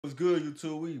What's good,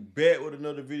 YouTube? We back with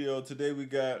another video. Today we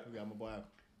got my boy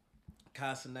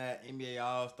Cenat, NBA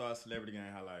All-Star Celebrity Game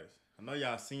Highlights. I know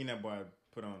y'all seen that boy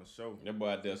put on the show. that boy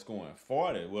out there scoring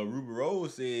 40. Well, Ruby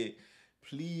Rose said,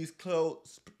 please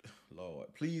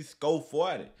please score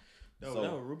 40. That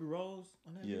was Ruby Rose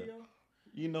on that video?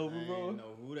 You know Ruby Rose? I didn't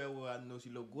know who that was. I know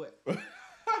she looked good.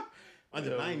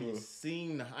 I ain't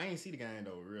see the game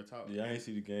though, real talk. Yeah, I ain't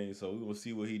see the game, so we're going to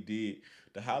see what he did.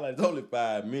 The highlight is only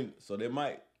 5 minutes, so they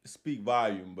might speak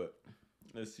volume, but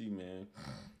let's see, man.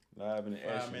 Live in the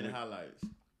action. 5-minute highlights.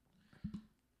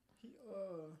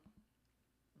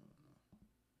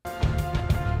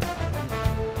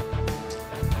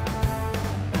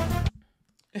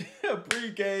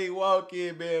 Pre-game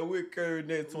walk-in, man, with Curry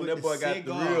next one. That boy got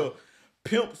the real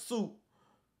pimp suit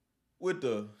with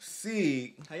the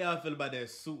SIG. How y'all feel about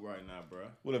that suit right now, bro?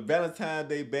 With a Valentine's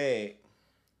Day bag.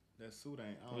 That suit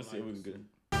ain't. Let's see if we can get it.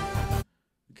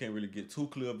 You can't really get too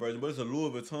clear version, but it's a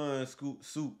Louis Vuitton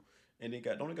suit, and they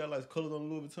don't got like colors on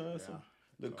the Louis Vuitton. Yeah.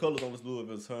 The colors on this Louis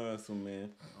Vuitton, so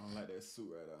man. I don't like that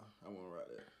suit right now. I won't rock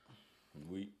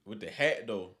that. With the hat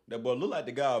though, that boy look like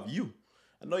the guy of You.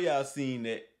 I know y'all seen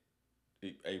that.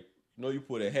 Hey, you know you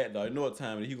put a hat though. You know what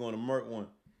time it is. He going to murk one.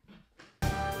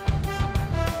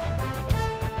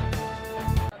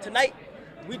 Tonight,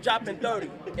 we dropping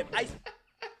 30. If ice.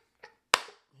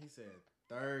 He said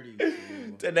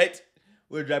 30. Tonight,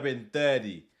 we're dropping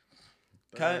 30.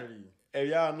 30. Hey,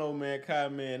 y'all know, man, Kai,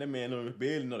 man, that man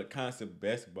barely know the concept of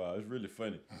basketball. It's really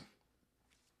funny.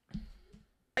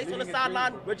 Ice on the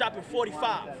sideline, we're dropping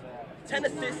 45. 10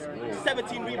 assists,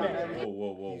 17 rebounds.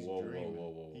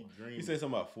 Whoa. He said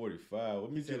something about 45.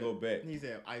 Let me just go back. He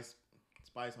said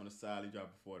Spice on the side, he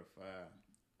dropping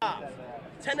 45.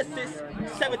 10 assists,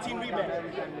 17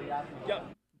 rebounds. Yo.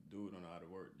 Dude don't know how to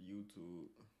work YouTube.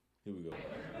 Here we go.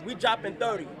 We dropping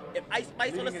 30. If Ice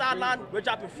Spice on the sideline, we're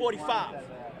dropping 45.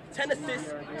 10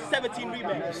 assists, 17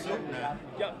 rebounds.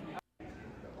 Yo.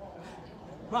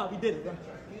 Wow, we did it, bro.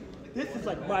 This is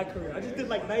like my career. I just did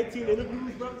like 19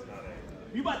 interviews, bro.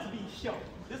 We about to be show.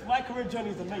 My career journey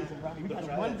is amazing, bro. We got a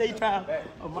one-day trial.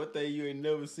 One thing you ain't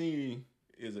never seen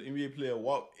is an NBA player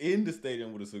walk in the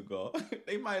stadium with a cigar.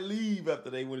 They might leave after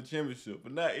they win a championship,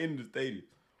 but not in the stadium.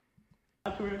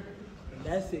 My career, and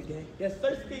that's it, gang. That's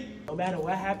thirsty. No matter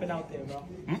what happened out there, bro.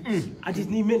 I just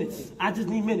need minutes.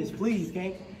 Please,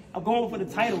 gang. I'm going for the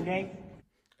title, gang.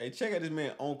 Hey, check out this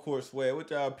man on court swag. What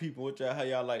y'all people? How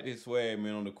y'all like this swag,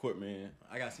 man, on the court, man?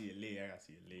 I gotta see your leg.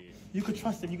 You can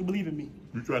trust him. You can believe in me.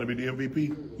 You trying to be the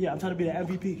MVP? Yeah, I'm trying to be the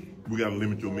MVP. We gotta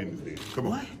limit your minutes then. Come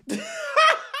on. What?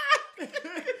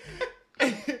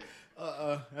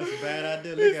 That's a bad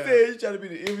idea. He said you trying to be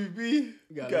the MVP.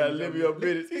 You gotta limit your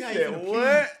minutes. He said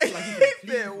what? He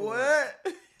said what?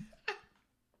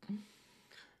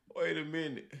 Wait a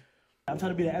minute. I'm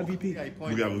trying to be the MVP.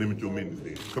 We gotta limit your minutes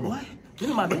then. Come on. What?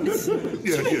 Limit my minutes?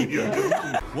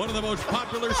 Yeah. One of the most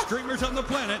popular streamers on the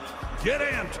planet. Get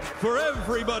amped for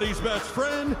everybody's best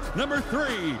friend, number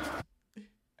 3.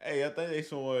 Hey, I think they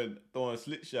throwing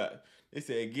slit shots. They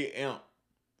said get amped.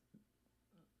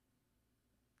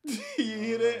 You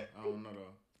hear that? I don't know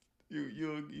though.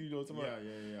 You know what I'm talking about?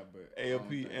 Yeah, but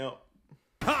ALP amp.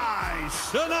 Hi,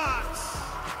 Cenat!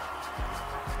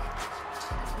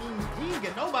 He didn't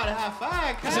get nobody high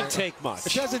five. Doesn't take much.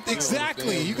 It doesn't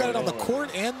exactly. You got it on the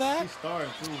court and that. He's starting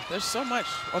too. There's so much.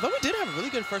 Although we did have a really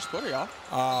good first quarter, y'all.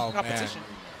 Oh, competition.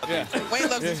 Man. Yeah. Wayne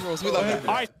loves these rules. We love that.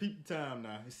 All right, peak time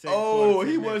now.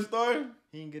 He wasn't starting.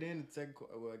 He didn't get in the second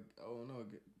quarter. Well, oh no.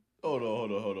 Hold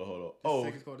on. Oh,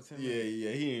 second quarter 10 minutes.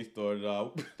 Yeah. He ain't started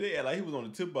out. They act like he was on the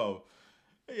tip off.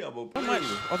 Hey, although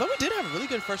we did have a really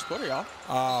good first quarter, y'all.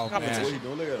 Oh, man. What he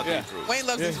doing? Look at that. Wayne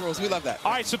loves these rules. We love that.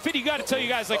 All right, so Fitty, you got to tell you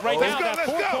guys, like right now, that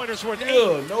 4-pointer's worth 8.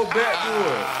 No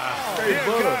backdoor. Straight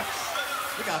butter.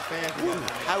 Look how fast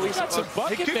How we got some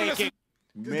bucket making.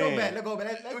 Let's go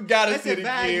back. We gotta see it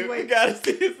again. We gotta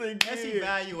see this again. Let's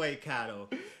evaluate Kato.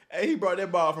 Hey, he brought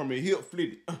that ball from the hip,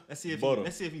 flitted. Let's see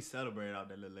if he celebrated out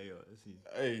that little layup. Let's see.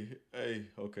 Hey,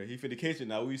 okay. He finna catch it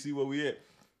now. We see where we at.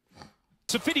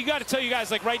 So, Fitty, you got to tell you guys,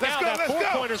 like right now, that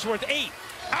 4-pointer's worth 8.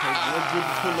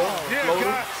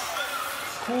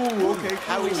 Cool, okay,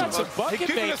 cool. We got some bucket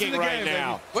making right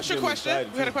now. What's your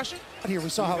question? We had a question? Here, we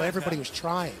saw how everybody was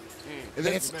trying.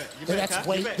 That's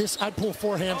weight. I'd pull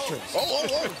 4 hamstrings.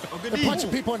 They're punching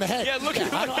people in the head. Yeah, look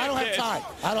at I don't have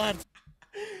time.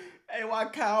 Hey, why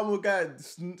Kyle almost got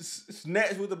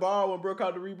snatched with the ball when bro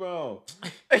caught the rebound?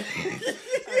 I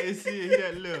didn't see it. He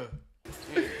that little.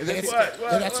 And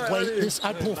that's weight. This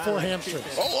I pull 4 hamstrings.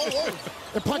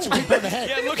 They're punching people in the head.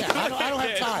 Yeah, look at I don't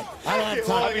have time. I don't have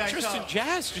time. I mean, Tristan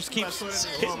Jazz just keeps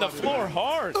hitting the floor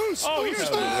hard. Oh, here's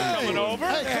coming over.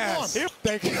 Hey, come on.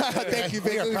 Thank you. Thank you,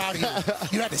 Big. We are proud of you.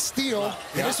 You had to steal.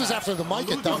 And this was after the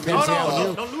Micah dunk.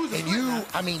 And you,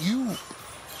 I mean, you.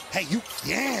 Hey, you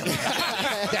yam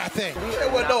that thing. There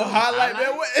wasn't no highlight,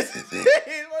 man. What is this?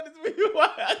 What is we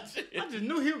watching? I just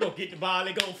knew he was gonna get the ball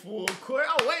and go full court.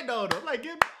 I was waiting on him. I'm like,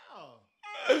 get the ball.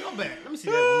 Come back. Let me see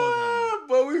that one more time.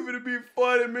 But we finna be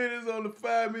 40 minutes on the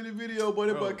 5-minute video, but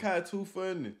it was kind of too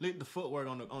funny. Look at the footwork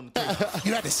on the tape.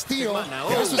 You had to steal. And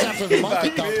this was after the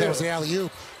Micah dunk. That was the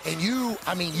alley-oop. And you,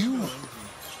 I mean, you.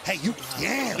 Hey, you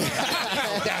yam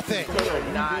that thing.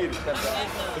 Not the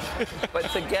best. But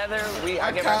together,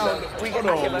 I give us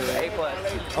an A+.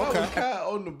 Okay. Kai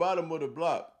on the bottom of the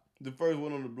block. The first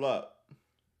one on the block.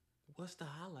 What's the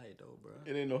highlight, though, bro?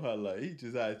 It ain't no highlight. He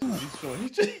just he's showing.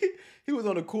 He was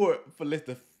on the court for less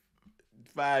than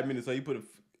 5 minutes, so he put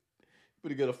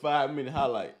together a 5-minute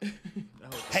highlight.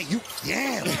 Hey, you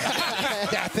yam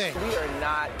that thing. We are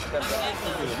not the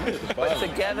best. But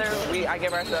together, I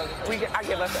give us an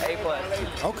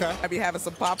A+. Okay. I be having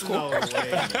some popcorn.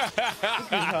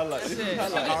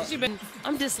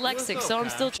 I'm dyslexic, so I'm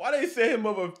still Why they set him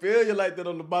up a failure like that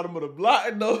on the bottom of the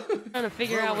block, though? trying to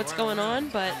figure out what's going on.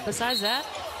 But besides that,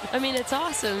 I mean, it's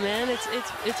awesome, man.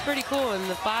 It's pretty cool, and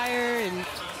the fire and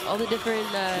all the different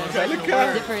things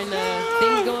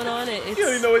going on.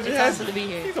 It's awesome to be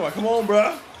here. He's like, come on,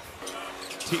 bro.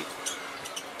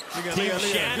 Team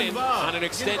Shannon on an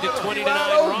extended 20-9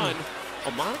 run.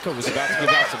 Well, Monica was about to give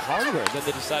out some hardware. Then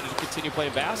they decided to continue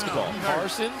playing basketball.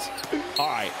 Parsons. All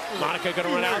right. Monica going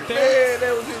to run out there. Man,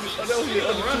 that was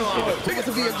his. Tickets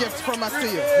will be a gift from us to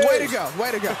you. Way to go.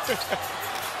 Way to go.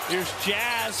 Here's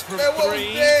Jazz from That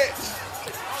 3.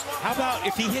 How about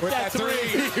if he hit that 3?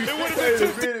 It would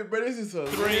have been 2. But this is a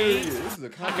 3. This is a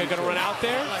Monica going to run out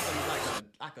there.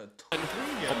 Like a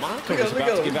well, Monica was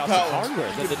about to give out some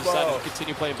hardware. Then they decided to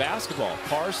continue playing basketball.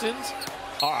 Parsons.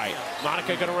 All right.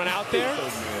 Monica going to run out there.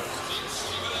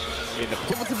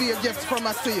 Tickets will be a gift from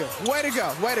us to you. Way to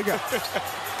go. Way to go.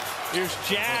 Here's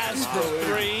Jazz from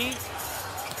 3.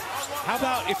 How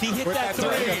about if he hit that 3?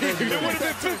 It would have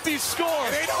been 50 score.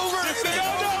 It ain't over.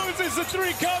 No, it's a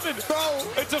 3 coming. No.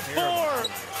 It's a 4.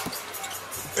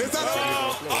 It's a 2.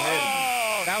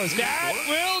 That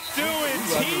will do it.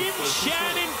 Team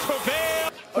Shannon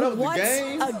prevail. What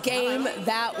a game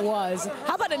that was.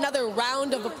 How about another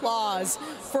round of applause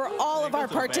for all of our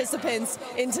participants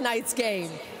in tonight's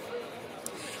game?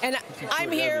 And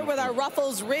I'm here with our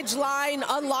Ruffles Ridgeline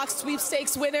Unlocked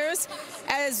Sweepstakes winners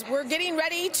as we're getting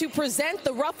ready to present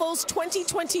the Ruffles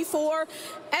 2024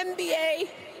 NBA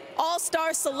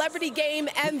All-Star Celebrity Game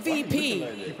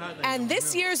MVP. And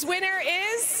this year's winner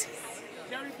is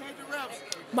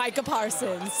Micah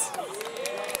Parsons.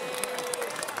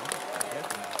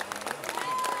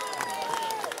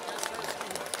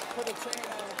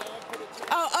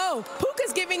 Oh,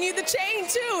 Puka's giving you the chain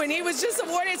too, and he was just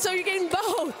awarded, so you're getting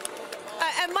both.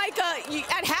 And Micah,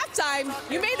 at halftime,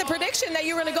 you made the prediction that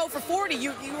you were going to go for 40.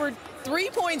 You were 3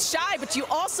 points shy, but you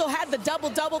also had the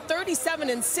double-double, 37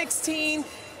 and 16.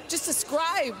 Just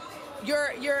describe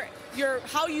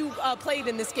how you played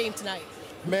in this game tonight.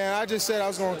 Man, I just said I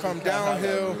was going to come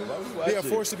downhill, be a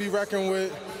force to be reckoned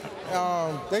with.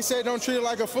 They said don't treat it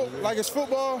like it's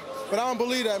football, but I don't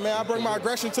believe that, man. I bring my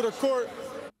aggression to the court.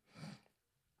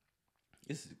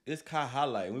 It's Kai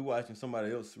highlight, and we watching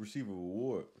somebody else receive a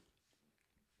reward.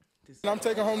 And I'm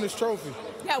taking home this trophy.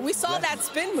 Yeah, we saw that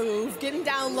spin move, getting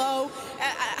down low.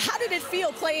 How did it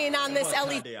feel playing on this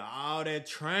LED? All that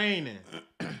training.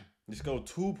 Just go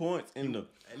 2 points in the.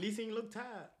 At least he looked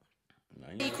tired.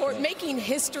 Court, making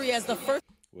history as the first.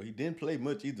 Well, he didn't play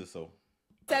much either, so.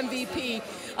 MVP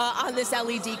on this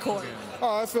LED court.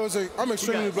 Oh, it feels like I'm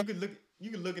extremely. You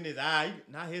can look in his eye,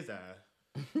 not his eye.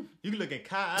 You can look at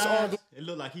Kai's eyes. It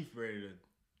look like he ready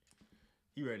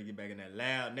to get back in that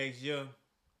lab next year.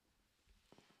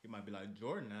 He might be like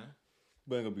Jordan now.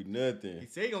 But ain't gonna be nothing. He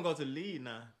said he gonna go to the lead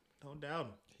now. Don't doubt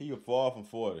him. He far from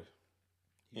 40.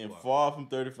 And far from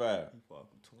 35. He far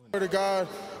from 20. To God,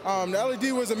 the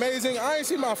LED was amazing. I ain't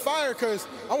see my fire because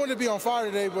I wanted to be on fire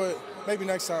today, but maybe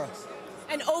next time.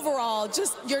 And overall,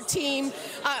 just your team,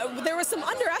 there was some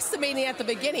underestimating at the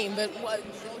beginning, but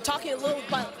talking a little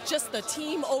about just the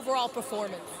team overall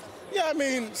performance. Yeah, I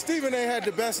mean, Stephen A. had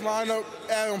the best lineup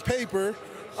on paper.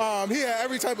 He had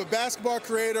every type of basketball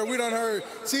creator. We done heard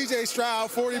C.J. Stroud,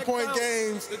 40-point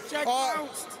games. The check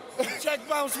bounced. The check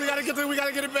bounced. We gotta get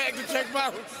it back. The check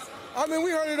bounced. I mean,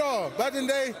 we heard it all. Back in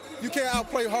the day, you can't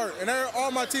outplay Hart, and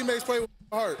all my teammates play.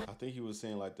 Hard. I think he was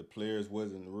saying like the players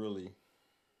wasn't really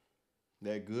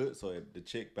that good, so the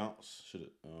check bounce should have.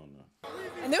 I don't know.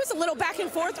 And there was a little back and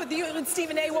forth with you and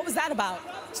Stephen A. What was that about?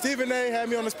 Stephen A. had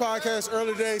me on this podcast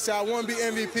earlier today, said I want to be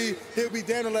MVP. He'll be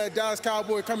damn to let Dallas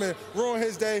Cowboy come and ruin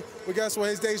his day. But guess what?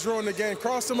 His day's ruined again.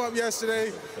 Crossed him up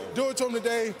yesterday. Do it to him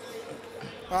today.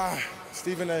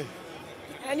 Stephen A.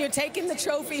 And you're taking the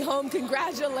trophy home.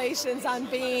 Congratulations on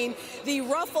being the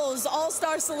Ruffles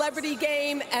All-Star Celebrity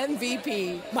Game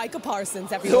MVP. Micah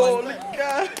Parsons, everyone. Holy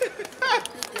God.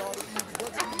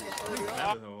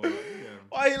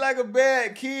 Why he like a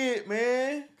bad kid,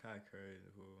 man? Kai crazy,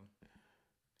 fool.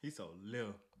 He's so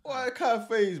little. Why Kai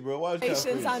face, bro? Why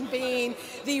Congratulations on being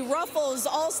the Ruffles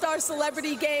All-Star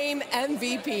Celebrity Game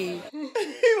MVP.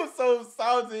 He was so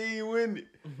salty he win it.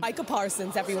 Micah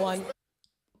Parsons, everyone.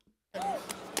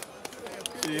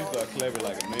 He's so clever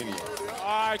like a maniac.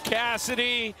 All right,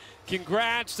 Cassidy.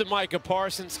 Congrats to Micah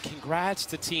Parsons. Congrats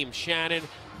to Team Shannon.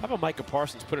 How about Micah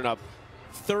Parsons putting up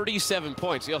 37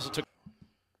 points? He also took.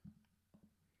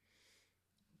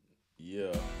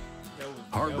 Yeah.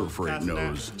 Harbor Freight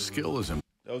knows skill is important.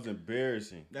 That was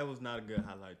embarrassing. That was not a good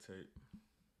highlight tape.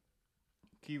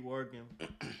 Keep working.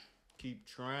 Keep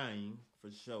trying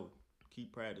for sure.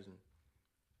 Keep practicing.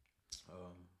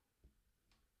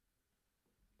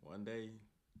 One day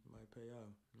it might pay off.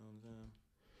 You know what I'm saying?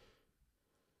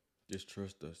 Just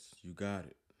trust us. You got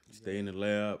it. Stay in the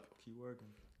lab. Keep working.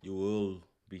 You will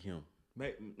be him.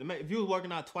 If you was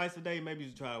working out twice a day, maybe you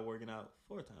should try working out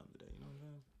 4 times a day. You know what I'm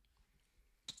saying?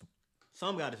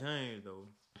 Some got to change though.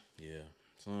 Yeah,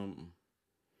 some.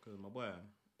 Cause my boy.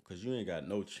 Cause you ain't got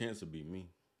no chance to beat me.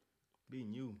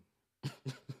 Beating you.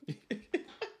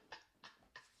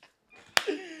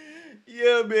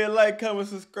 Yeah, man. Like, comment,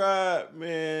 subscribe,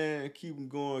 man. Keep them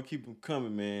going. Keep them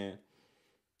coming, man.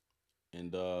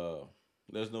 And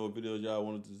let us know what videos y'all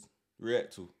wanted to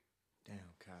react to. Damn,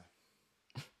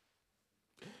 Kai.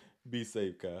 Be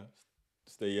safe, Kai.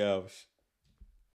 Stay Yalvish.